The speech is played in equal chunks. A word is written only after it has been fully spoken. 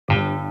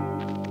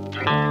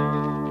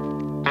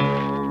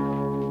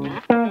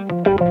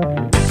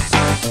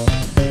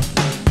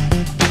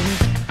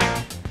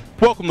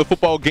welcome to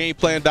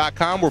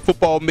footballgameplan.com, where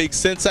football makes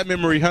sense. I'm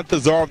Memory Hunt, the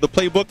czar of the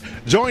playbook,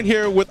 joined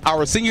here with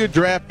our senior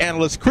draft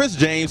analyst, Chris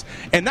James.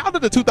 And now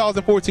that the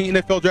 2014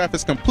 NFL Draft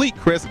is complete,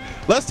 Chris,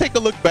 let's take a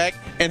look back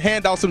and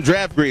hand out some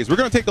draft grades. We're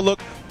going to take a look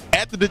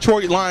at the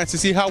Detroit Lions to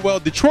see how well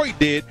Detroit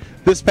did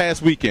this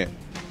past weekend.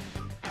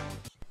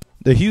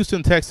 The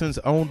Houston Texans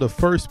owned the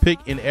first pick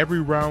in every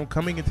round,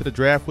 coming into the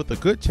draft with a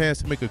good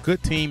chance to make a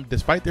good team,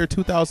 despite their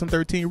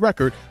 2013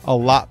 record, a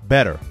lot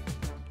better.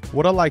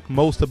 What I like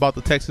most about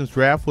the Texans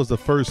draft was the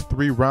first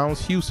 3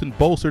 rounds. Houston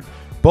bolstered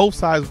both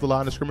sides of the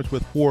line of scrimmage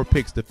with 4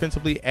 picks,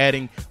 defensively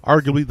adding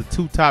arguably the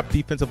 2 top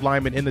defensive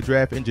linemen in the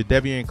draft in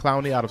Jadeveon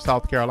Clowney out of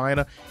South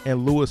Carolina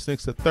and Louis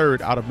Nix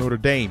III out of Notre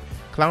Dame.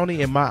 Clowney,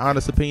 in my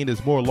honest opinion,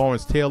 is more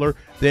Lawrence Taylor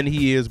than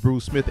he is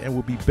Bruce Smith and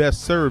will be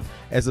best served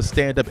as a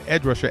stand-up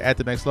edge rusher at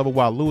the next level,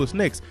 while Louis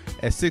Nix,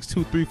 at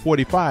 6'2",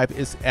 345,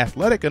 is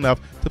athletic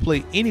enough to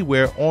play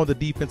anywhere on the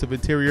defensive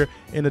interior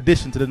in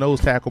addition to the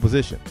nose tackle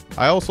position.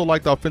 I also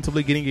liked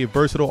offensively getting a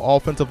versatile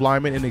offensive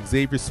lineman in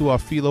Xavier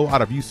Su'a-Filo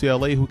out of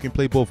UCLA who can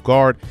play both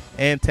guard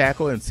and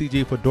tackle, and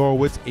C.J.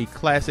 Fedorowicz, a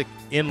classic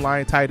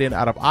inline tight end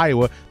out of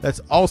Iowa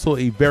that's also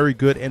a very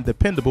good and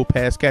dependable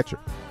pass catcher.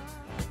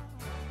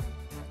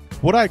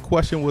 What I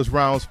questioned was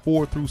rounds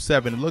 4 through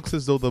 7. It looks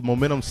as though the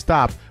momentum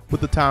stopped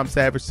with the Tom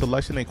Savage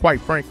selection, and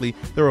quite frankly,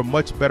 there are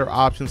much better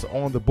options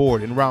on the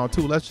board. In round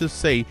 2, let's just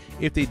say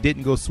if they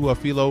didn't go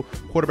Su'a-Filo,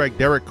 quarterback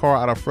Derek Carr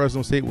out of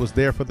Fresno State was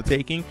there for the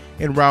taking.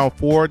 In round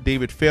 4,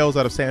 David Fales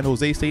out of San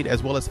Jose State,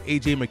 as well as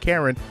A.J.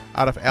 McCarron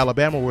out of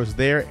Alabama was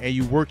there, and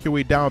you work your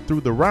way down through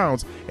the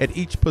rounds. At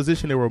each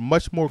position, there were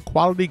much more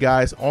quality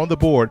guys on the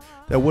board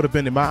that would have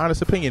been, in my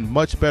honest opinion,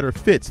 much better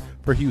fits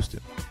for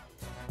Houston.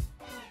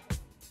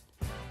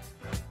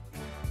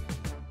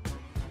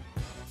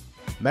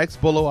 Max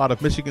Bullough out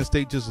of Michigan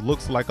State just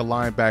looks like a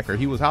linebacker.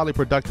 He was highly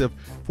productive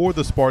for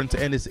the Spartans,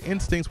 and his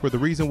instincts were the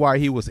reason why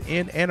he was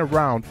in and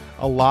around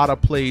a lot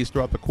of plays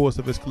throughout the course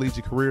of his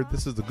collegiate career.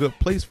 This is a good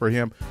place for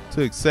him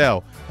to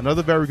excel.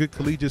 Another very good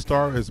collegiate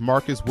star is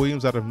Marcus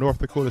Williams out of North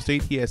Dakota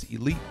State. He has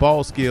elite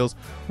ball skills,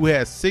 who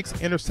has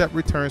 6 intercept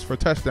returns for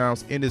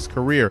touchdowns in his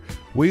career.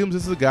 Williams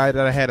is a guy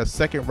that I had a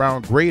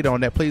second-round grade on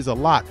that plays a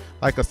lot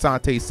like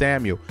Asante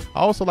Samuel. I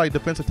also like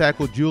defensive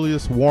tackle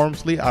Julius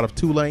Wormsley out of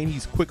Tulane.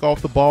 He's quick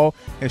off the ball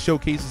and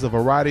showcases a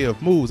variety of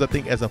moves. I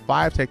think as a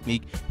 5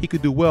 technique, he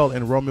could do well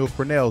in Romeo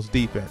Crennel's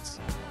defense.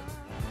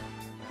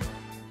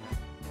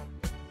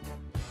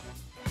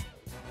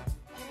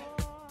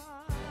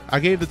 I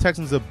gave the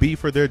Texans a B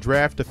for their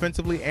draft.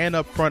 Defensively and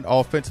up front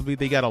offensively,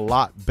 they got a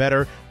lot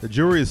better. The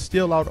jury is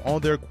still out on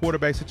their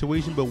quarterback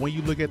situation, but when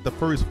you look at the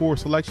first 4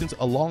 selections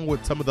along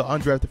with some of the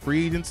undrafted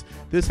free agents,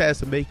 this has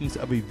the makings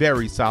of a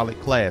very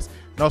solid class.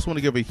 And I also want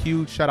to give a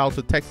huge shout out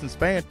to Texans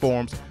fan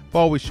forums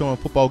for always showing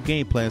football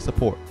game plan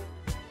support.